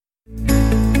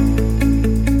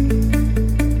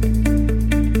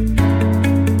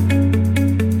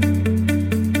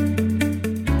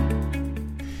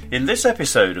In this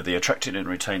episode of the Attracting and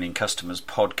Retaining Customers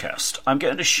podcast, I'm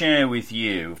going to share with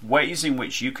you ways in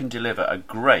which you can deliver a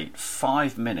great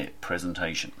 5-minute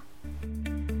presentation.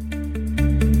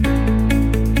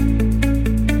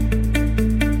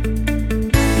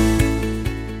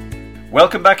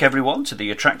 Welcome back everyone to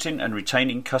the Attracting and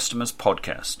Retaining Customers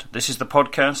podcast. This is the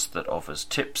podcast that offers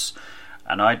tips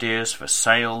and ideas for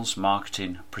sales,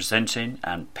 marketing, presenting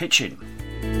and pitching.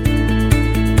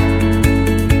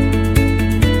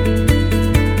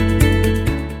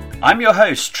 I'm your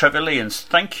host, Trevor Lee, and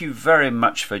thank you very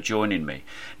much for joining me.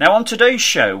 Now, on today's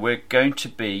show, I'm going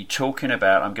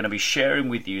to be sharing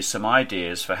with you some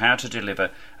ideas for how to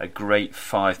deliver a great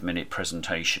 5-minute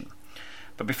presentation.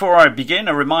 But before I begin,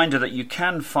 a reminder that you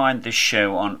can find this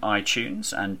show on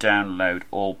iTunes and download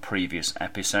all previous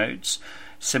episodes.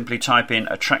 Simply type in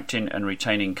Attracting and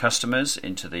Retaining Customers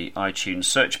into the iTunes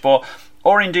search bar,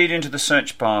 or indeed into the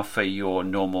search bar for your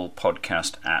normal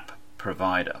podcast app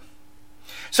provider.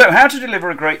 So, how to deliver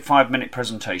a great 5-minute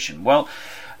presentation? Well,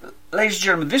 ladies and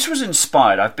gentlemen, this was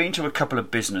inspired. I've been to a couple of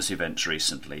business events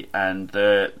recently, and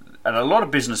a lot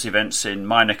of business events in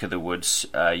my neck of the woods,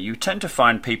 you tend to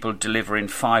find people delivering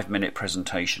 5-minute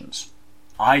presentations.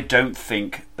 I don't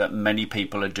think that many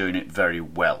people are doing it very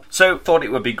well. So, thought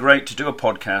it would be great to do a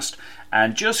podcast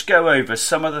and just go over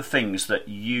some of the things that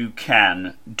you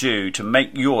can do to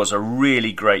make yours a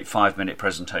really great 5-minute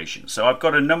presentation. So I've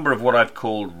got a number of what I've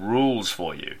called rules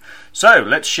for you. So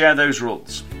let's share those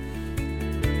rules.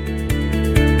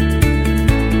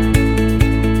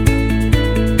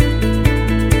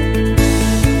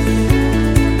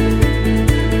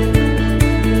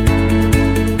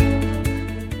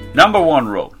 Number one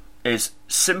rule is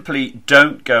simply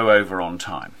don't go over on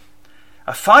time.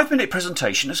 A 5-minute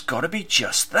presentation has got to be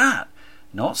just that.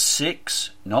 Not 6,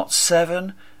 not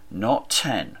 7, not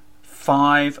 10.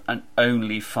 5 and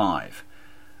only 5.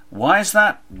 Why is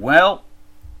that? Well,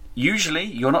 usually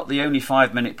you're not the only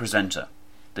 5-minute presenter.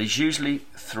 There's usually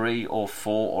 3 or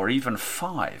 4 or even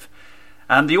 5.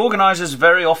 And the organisers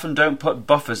very often don't put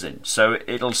buffers in. So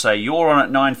it'll say you're on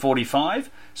at 9:45,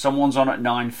 someone's on at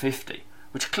 9:50,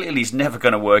 which clearly is never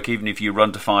going to work even if you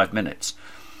run to 5 minutes.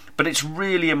 But it's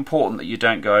really important that you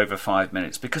don't go over 5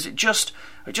 minutes because it just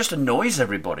annoys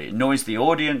everybody. It annoys the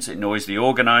audience, it annoys the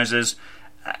organisers.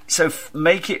 So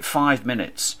make it 5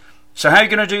 minutes. So how are you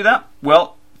going to do that?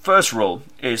 Well, first rule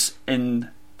is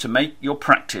to make your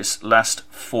practice last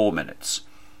 4 minutes.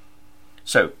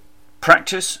 So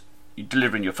practice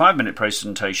delivering your 5-minute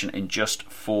presentation in just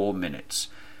 4 minutes.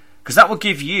 Because that will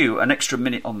give you an extra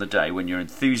minute on the day when your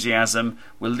enthusiasm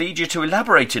will lead you to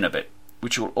elaborating a bit,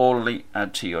 which will only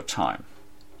add to your time.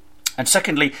 And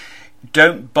secondly,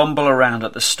 don't bumble around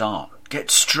at the start. Get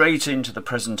straight into the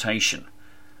presentation.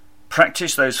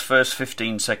 Practice those first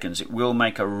 15 seconds. It will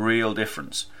make a real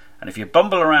difference. And if you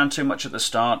bumble around too much at the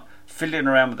start, fiddling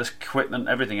around with the equipment,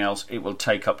 everything else, it will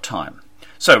take up time.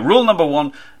 So rule number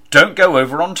 1, don't go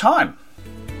over on time.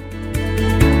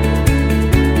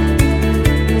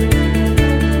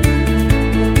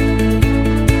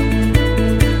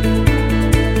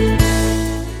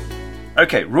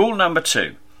 Okay, rule number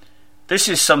 2. This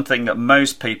is something that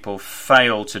most people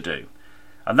fail to do,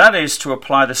 and that is to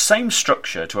apply the same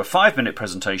structure to a 5-minute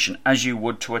presentation as you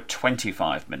would to a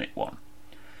 25-minute one.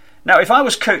 Now, if I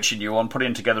was coaching you on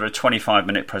putting together a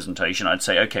 25-minute presentation, I'd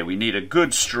say, okay, we need a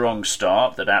good, strong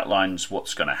start that outlines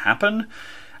what's going to happen,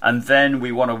 and then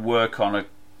we want to work on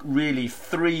really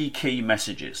 3 key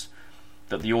messages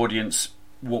that the audience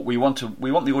we want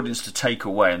the audience to take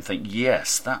away and think,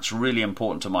 yes, that's really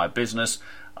important to my business.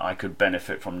 I could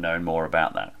benefit from knowing more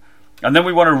about that. And then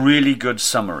we want a really good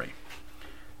summary.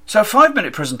 So a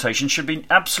 5-minute presentation should be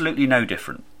absolutely no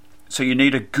different. So you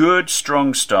need a good,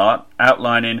 strong start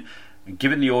outlining and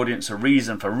giving the audience a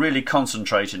reason for really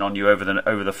concentrating on you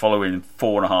over the following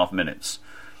 4.5 minutes.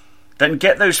 Then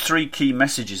get those 3 key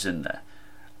messages in there.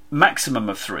 Maximum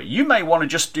of 3. You may want to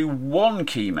just do 1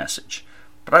 key message.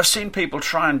 But I've seen people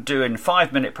try and do in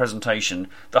 5-minute presentation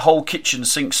the whole kitchen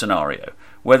sink scenario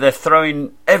where they're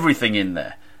throwing everything in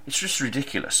there. It's just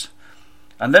ridiculous.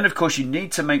 And then, of course, you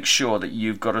need to make sure that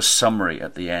you've got a summary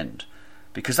at the end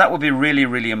because that will be really,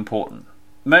 really important.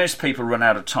 Most people run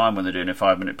out of time when they're doing a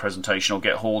 5-minute presentation or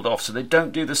get hauled off, so they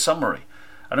don't do the summary.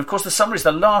 And, of course, the summary is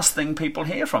the last thing people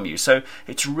hear from you, so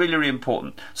it's really, really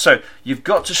important. So you've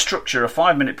got to structure a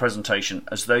 5-minute presentation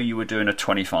as though you were doing a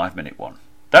 25-minute one.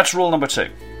 That's rule number 2.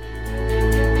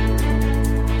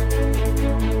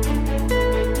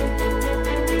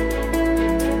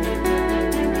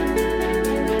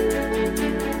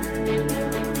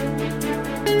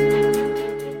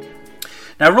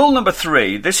 Now, rule number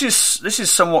 3, this is this is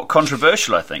somewhat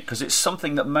controversial, I think, because it's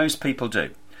something that most people do.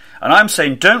 And I'm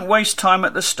saying don't waste time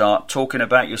at the start talking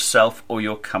about yourself or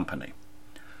your company.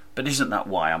 But isn't that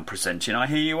why I'm presenting, I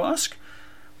hear you ask?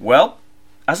 Well,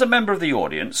 as a member of the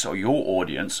audience, or your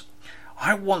audience,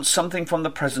 I want something from the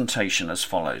presentation as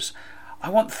follows. I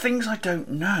want things I don't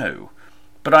know,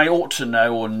 but I ought to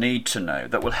know or need to know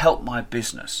that will help my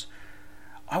business.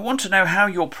 I want to know how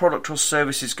your product or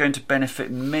service is going to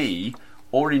benefit me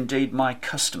or indeed my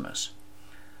customers.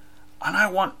 And I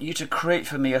want you to create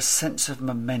for me a sense of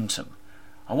momentum.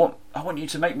 I want you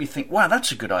to make me think, wow,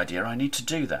 that's a good idea, I need to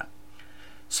do that.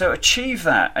 So achieve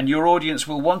that and your audience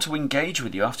will want to engage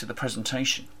with you after the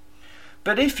presentation.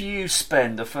 But if you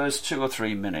spend the first 2 or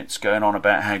 3 minutes going on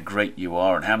about how great you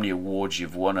are and how many awards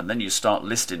you've won, and then you start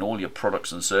listing all your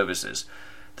products and services,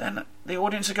 then the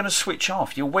audience are going to switch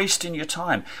off. You're wasting your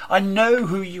time. I know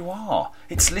who you are.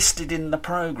 It's listed in the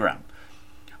program.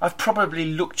 I've probably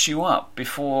looked you up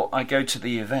before I go to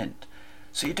the event.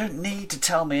 So you don't need to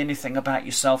tell me anything about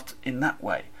yourself in that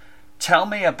way. Tell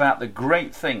me about the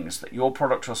great things that your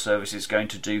product or service is going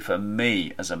to do for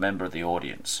me as a member of the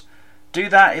audience. Do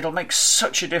that, it'll make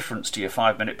such a difference to your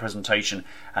 5-minute presentation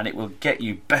and it will get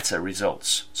you better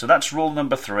results. So that's rule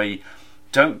number 3.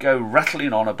 Don't go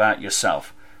rattling on about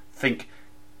yourself. Think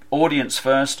audience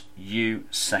first, you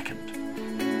second.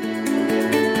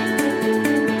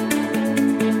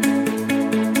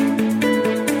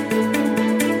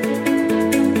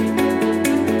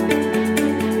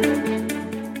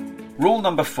 Rule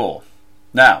number 4.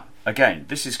 Now, again,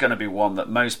 this is going to be one that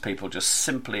most people just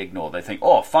simply ignore. They think,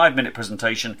 5-minute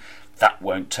presentation, that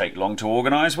won't take long to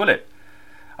organise, will it?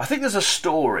 I think there's a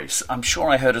story, I'm sure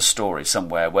I heard a story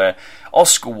somewhere, where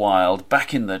Oscar Wilde,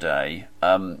 back in the day,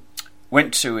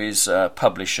 went to his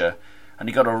publisher and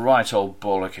he got a right old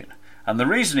bollocking. And the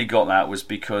reason he got that was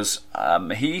because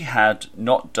he had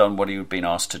not done what he had been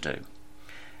asked to do.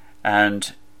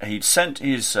 And he'd sent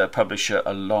his publisher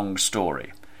a long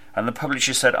story. And the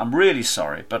publisher said, I'm really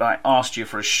sorry, but I asked you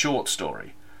for a short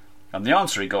story. And the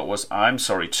answer he got was, I'm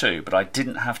sorry too, but I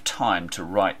didn't have time to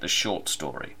write the short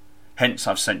story. Hence,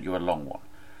 I've sent you a long one.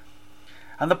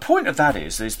 And the point of that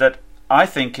is that I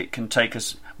think it can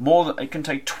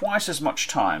take twice as much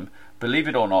time, believe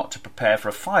it or not, to prepare for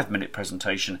a 5-minute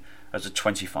presentation as a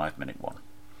 25-minute one.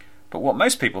 But what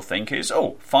most people think is,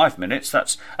 5 minutes,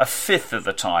 that's a fifth of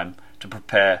the time to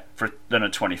prepare than a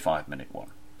 25-minute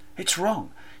one. It's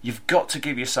wrong. You've got to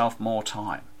give yourself more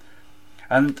time.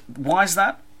 And why is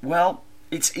that? Well,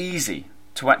 it's easy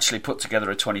to actually put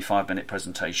together a 25-minute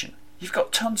presentation. You've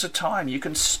got tons of time. You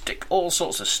can stick all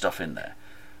sorts of stuff in there.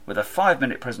 With a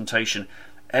 5-minute presentation,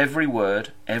 every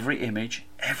word, every image,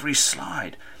 every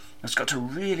slide has got to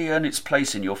really earn its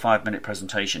place in your 5-minute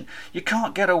presentation. You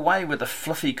can't get away with the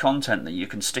fluffy content that you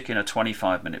can stick in a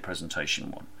 25-minute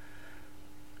presentation one.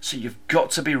 So you've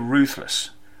got to be ruthless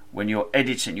when you're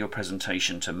editing your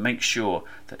presentation to make sure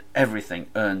that everything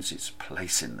earns its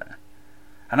place in there.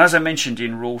 And as I mentioned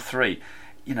in Rule 3,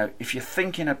 if you're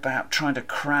thinking about trying to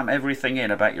cram everything in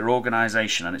about your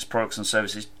organisation and its products and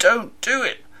services, don't do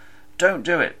it. Don't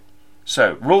do it.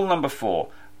 So, rule number 4,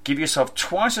 give yourself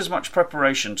twice as much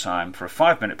preparation time for a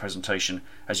 5-minute presentation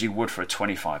as you would for a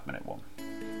 25-minute one.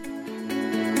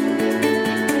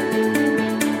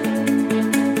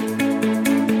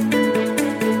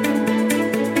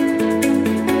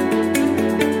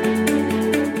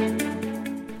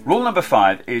 Rule number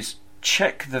 5 is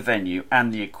check the venue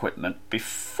and the equipment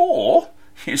before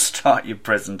you start your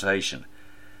presentation.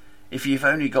 If you've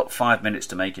only got 5 minutes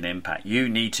to make an impact, you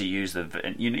need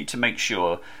to make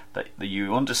sure that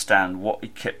you understand what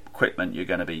equipment you're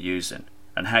going to be using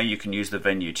and how you can use the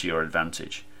venue to your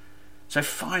advantage. So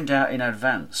find out in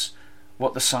advance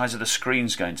what the size of the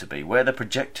screen's going to be, where the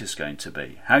projector's going to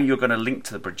be, how you're going to link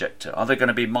to the projector. Are there going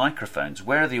to be microphones?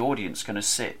 Where are the audience going to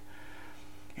sit?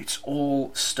 It's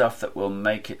all stuff that will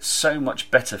make it so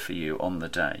much better for you on the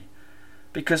day.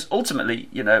 Because ultimately,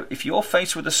 if you're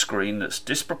faced with a screen that's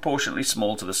disproportionately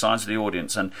small to the size of the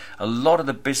audience, and a lot of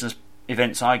the business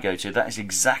events I go to, that is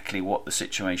exactly what the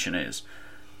situation is,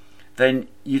 then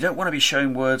you don't want to be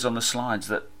showing words on the slides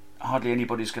that hardly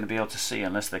anybody's going to be able to see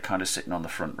unless they're kind of sitting on the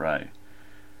front row.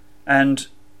 And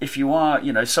if you are,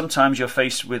 sometimes you're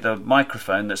faced with a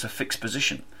microphone that's a fixed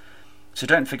position. So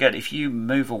don't forget, if you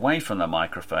move away from the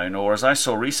microphone, or as I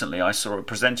saw recently, I saw a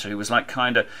presenter who was like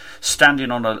kind of standing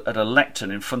at a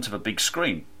lectern in front of a big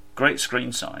screen, great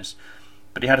screen size,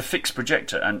 but he had a fixed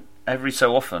projector, and every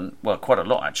so often, well, quite a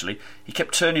lot actually, he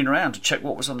kept turning around to check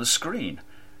what was on the screen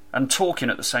and talking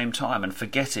at the same time and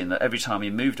forgetting that every time he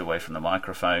moved away from the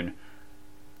microphone,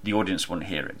 the audience wouldn't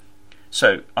hear him.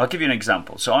 So I'll give you an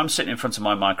example. So I'm sitting in front of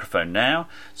my microphone now.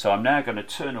 So I'm now going to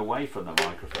turn away from the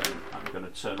microphone. I'm going to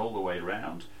turn all the way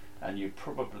around, and you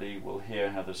probably will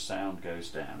hear how the sound goes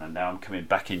down. And now I'm coming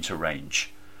back into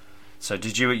range. So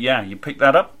you picked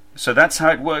that up? So that's how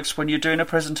it works when you're doing a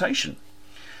presentation.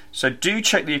 So do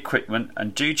check the equipment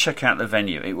and do check out the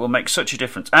venue. It will make such a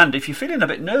difference. And if you're feeling a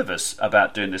bit nervous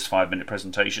about doing this 5-minute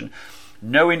presentation,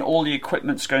 knowing all the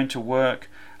equipment's going to work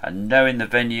and knowing the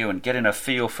venue and getting a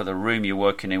feel for the room you're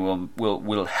working in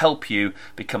will help you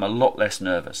become a lot less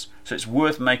nervous. So it's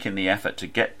worth making the effort to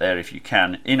get there if you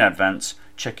can in advance.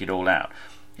 Check it all out.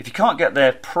 If you can't get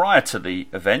there prior to the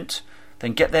event,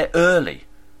 then get there early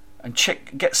and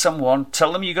get someone,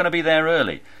 tell them you're going to be there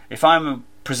early. If I'm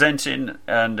presenting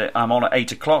and I'm on at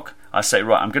 8 o'clock, I say,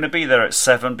 right, I'm going to be there at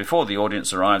 7 before the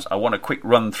audience arrives. I want a quick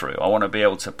run through. I want to be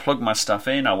able to plug my stuff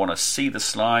in. I want to see the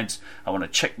slides. I want to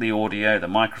check the audio, the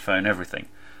microphone, everything.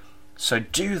 So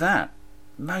do that.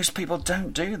 Most people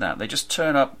don't do that. They just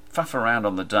turn up, faff around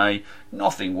on the day,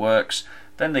 nothing works,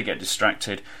 then they get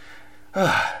distracted.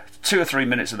 2 or 3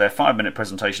 minutes of their 5-minute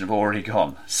presentation have already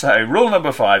gone. So rule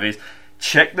number 5 is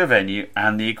check the venue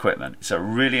and the equipment. It's a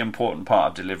really important part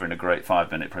of delivering a great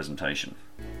 5-minute presentation.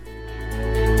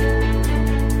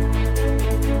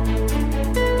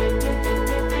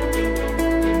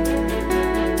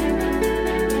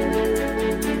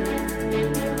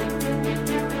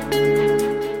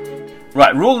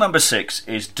 Right, rule number 6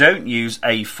 is don't use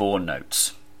A4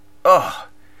 notes. I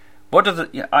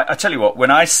tell you what, when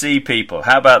I see people,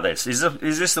 how about this? Is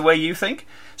this the way you think?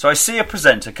 So I see a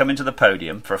presenter come into the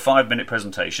podium for a 5-minute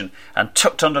presentation, and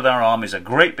tucked under their arm is a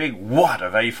great big wad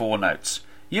of A4 notes.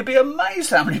 You'd be amazed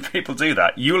how many people do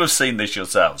that. You'll have seen this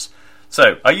yourselves.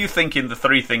 So, are you thinking the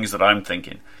 3 things that I'm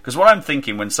thinking? Because what I'm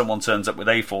thinking when someone turns up with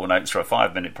A4 notes for a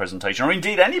 5-minute presentation, or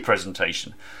indeed any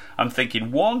presentation, I'm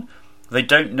thinking, 1, they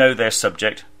don't know their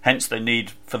subject, hence they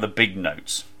need for the big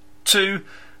notes. 2,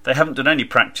 they haven't done any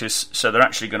practice, so they're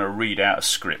actually going to read out a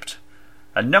script.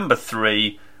 And number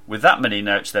 3, with that many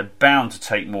notes, they're bound to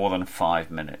take more than 5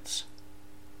 minutes.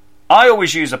 I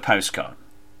always use a postcard,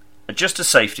 just a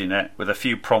safety net with a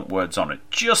few prompt words on it,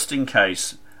 just in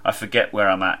case I forget where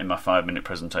I'm at in my 5-minute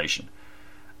presentation.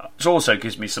 It also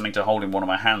gives me something to hold in one of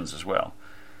my hands as well.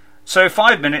 So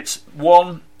 5 minutes,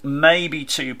 1, maybe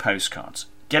 2 postcards.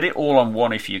 Get it all on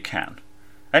one if you can.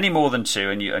 Any more than 2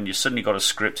 and you suddenly got a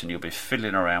script and you'll be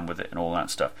fiddling around with it and all that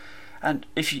stuff. And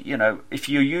if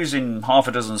you're using half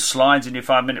a dozen slides in your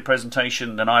 5-minute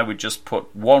presentation, then I would just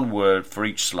put 1 word for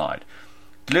each slide.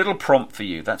 Little prompt for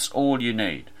you, that's all you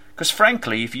need. Because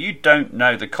frankly, if you don't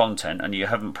know the content and you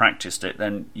haven't practiced it,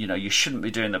 then you shouldn't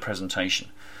be doing the presentation.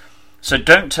 So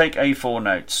don't take A4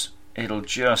 notes. It'll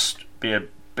just be a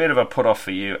bit of a put off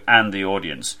for you and the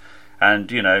audience.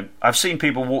 And, I've seen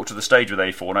people walk to the stage with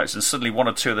A4 notes and suddenly 1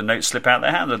 or 2 of the notes slip out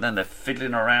their hand and then they're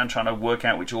fiddling around trying to work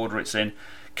out which order it's in.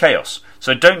 Chaos.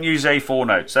 So don't use A4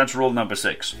 notes. That's rule number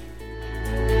 6.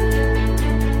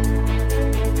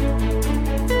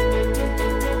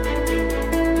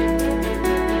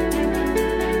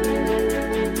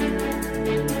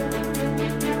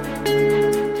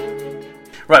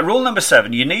 Right, rule number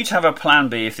 7. You need to have a plan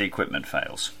B if the equipment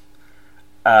fails.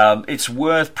 It's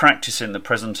worth practicing the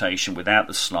presentation without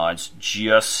the slides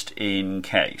just in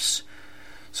case.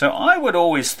 So I would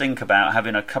always think about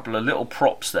having a couple of little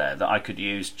props there that I could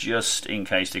use just in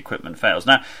case the equipment fails.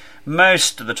 Now,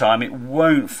 most of the time it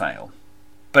won't fail,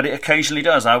 but it occasionally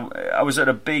does. I was at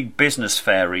a big business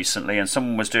fair recently and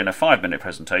someone was doing a 5-minute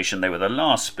presentation. They were the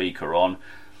last speaker on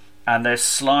and their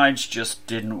slides just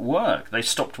didn't work. They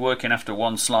stopped working after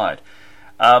 1 slide.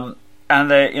 And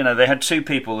they had 2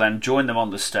 people then join them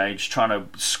on the stage trying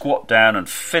to squat down and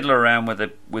fiddle around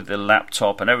with the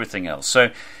laptop and everything else.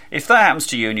 So if that happens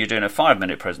to you and you're doing a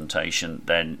 5-minute presentation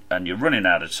and you're running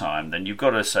out of time, then you've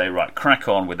got to say, right, crack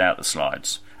on without the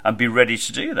slides and be ready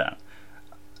to do that.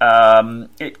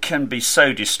 It can be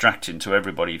so distracting to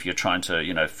everybody if you're trying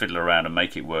to fiddle around and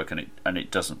make it work and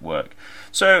it doesn't work.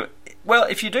 So, well,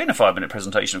 if you're doing a 5-minute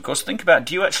presentation, of course, think about,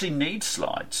 do you actually need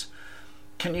slides?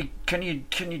 Can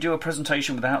you do a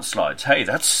presentation without slides? Hey,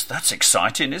 that's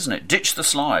exciting, isn't it? Ditch the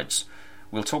slides.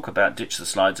 We'll talk about ditch the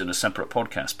slides in a separate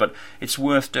podcast, but it's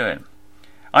worth doing.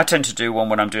 I tend to do one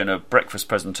when I'm doing a breakfast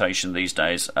presentation these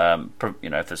days.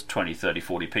 If there's 20, 30,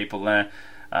 40 people there,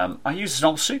 I use an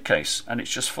old suitcase and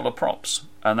it's just full of props,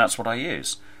 and that's what I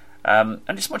use. And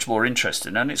it's much more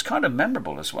interesting and it's kind of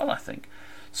memorable as well, I think.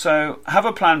 So have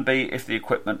a plan B if the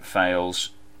equipment fails.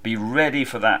 Be ready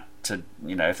for that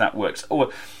if that works.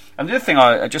 And the other thing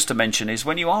just to mention is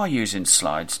when you are using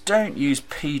slides, don't use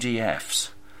PDFs.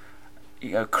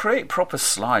 Create proper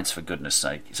slides for goodness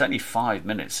sake. It's only 5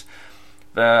 minutes.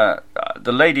 the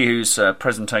lady whose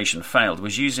presentation failed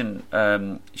was using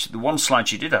the one slide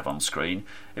she did have on screen.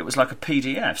 It was like a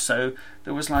PDF, so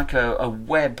there was like a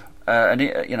web,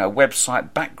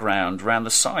 website background around the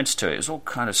sides to it. It was all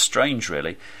kind of strange,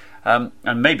 really, and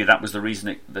maybe that was the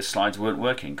reason the slides weren't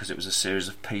working, because it was a series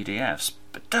of PDFs.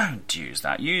 But don't use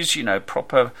that. Use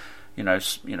proper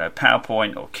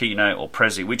PowerPoint or Keynote or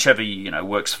Prezi, whichever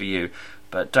works for you.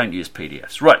 But don't use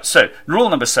PDFs. Right, so rule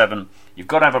number 7, you've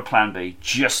got to have a plan B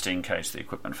just in case the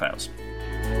equipment fails.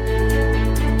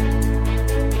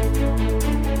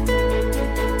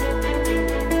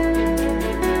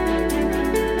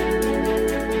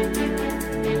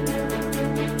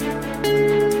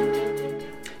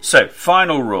 So,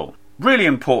 final rule. Really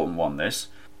important one, this.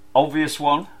 Obvious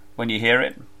one when you hear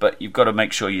it, but you've got to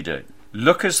make sure you do it.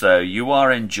 Look as though you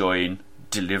are enjoying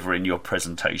delivering your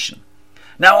presentation.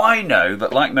 Now, I know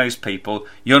that, like most people,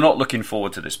 you're not looking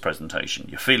forward to this presentation.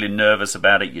 You're feeling nervous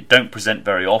about it. You don't present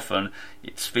very often.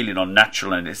 It's feeling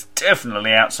unnatural, and it's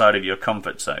definitely outside of your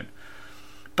comfort zone.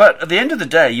 But at the end of the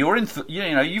day,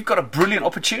 you've got a brilliant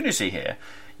opportunity here.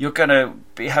 You're going to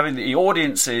be having the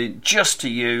audience just to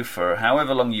you for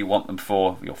however long you want them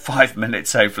for, your 5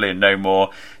 minutes, hopefully, and no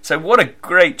more. So what a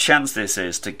great chance this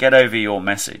is to get over your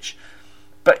message.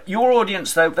 But your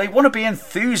audience, though, they want to be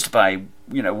enthused by,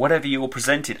 whatever you're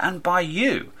presenting, and by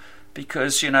you.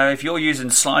 Because, if you're using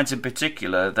slides in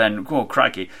particular, then, oh,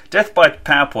 crikey, death by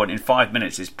PowerPoint in 5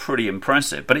 minutes is pretty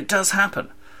impressive, but it does happen.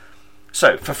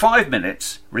 So, for 5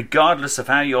 minutes, regardless of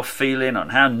how you're feeling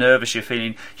and how nervous you're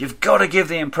feeling, you've got to give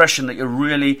the impression that you're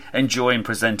really enjoying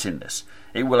presenting this.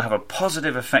 It will have a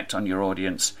positive effect on your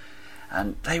audience,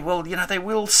 and they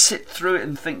will sit through it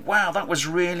and think, wow, that was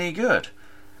really good.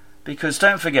 Because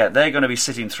don't forget, they're going to be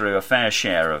sitting through a fair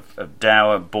share of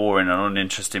dour, boring and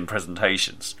uninteresting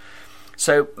presentations.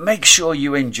 So make sure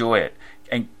you enjoy it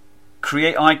and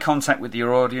create eye contact with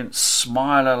your audience,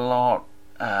 smile a lot,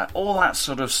 all that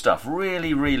sort of stuff.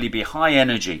 Really, really be high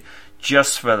energy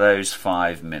just for those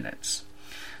 5 minutes.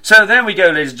 So there we go,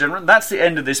 ladies and gentlemen. That's the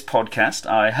end of this podcast.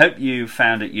 I hope you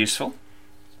found it useful.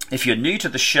 If you're new to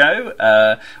the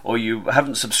show or you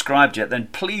haven't subscribed yet, then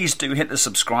please do hit the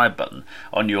subscribe button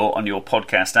on your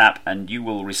podcast app, and you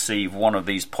will receive one of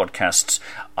these podcasts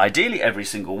ideally every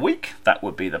single week. That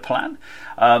would be the plan.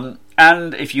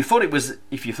 And if you thought it was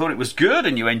good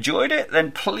and you enjoyed it,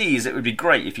 then please, it would be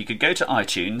great if you could go to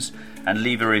iTunes and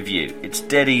leave a review. It's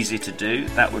dead easy to do.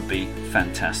 That would be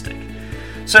fantastic.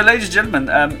 So, ladies and gentlemen,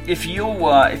 if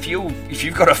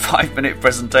you've got a 5-minute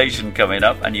presentation coming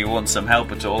up and you want some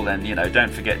help at all, then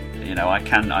don't forget, I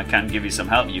can give you some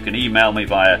help. You can email me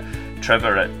via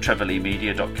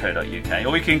trevor@trevorleemedia.co.uk,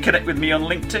 or you can connect with me on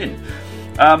LinkedIn.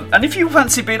 And if you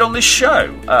fancy being on this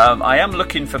show, I am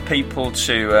looking for people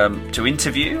to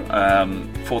interview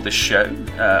for this show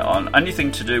on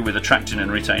anything to do with attracting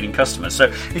and retaining customers. So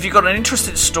if you've got an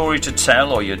interesting story to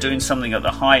tell, or you're doing something at the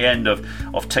high end of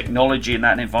technology in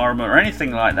that environment or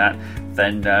anything like that,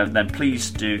 then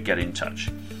please do get in touch.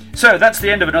 So that's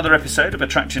the end of another episode of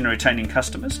Attracting and Retaining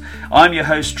Customers. I'm your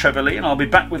host, Trevor Lee, and I'll be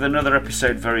back with another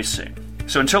episode very soon.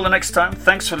 So until the next time,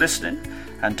 thanks for listening.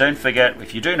 And don't forget,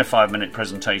 if you're doing a 5-minute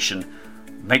presentation,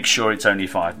 make sure it's only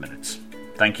 5 minutes.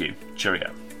 Thank you.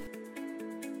 Cheerio.